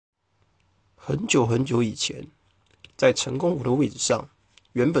很久很久以前，在成功湖的位置上，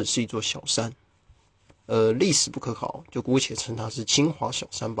原本是一座小山。历史不可考，就姑且称它是清华小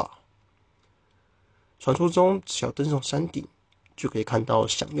山吧。传说中，只要登上山顶，就可以看到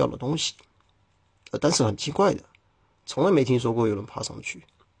想要的东西。但是很奇怪的，从来没听说过有人爬上去。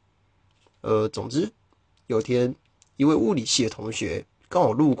总之，有天，一位物理系的同学刚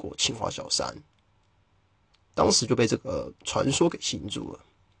好路过清华小山，当时就被这个传说给吸引住了。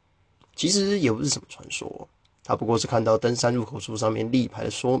其实也不是什么传说，他不过是看到登山入口处上面立牌的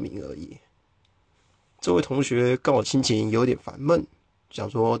说明而已。这位同学刚好心情有点烦闷，想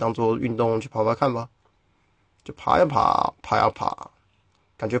说当做运动去爬爬看吧，就爬呀爬，爬呀爬，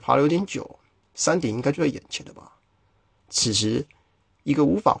感觉爬了有点久，山顶应该就在眼前了吧。此时，一个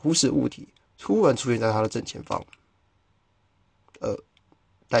无法忽视的物体突然出现在他的正前方。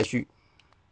待续。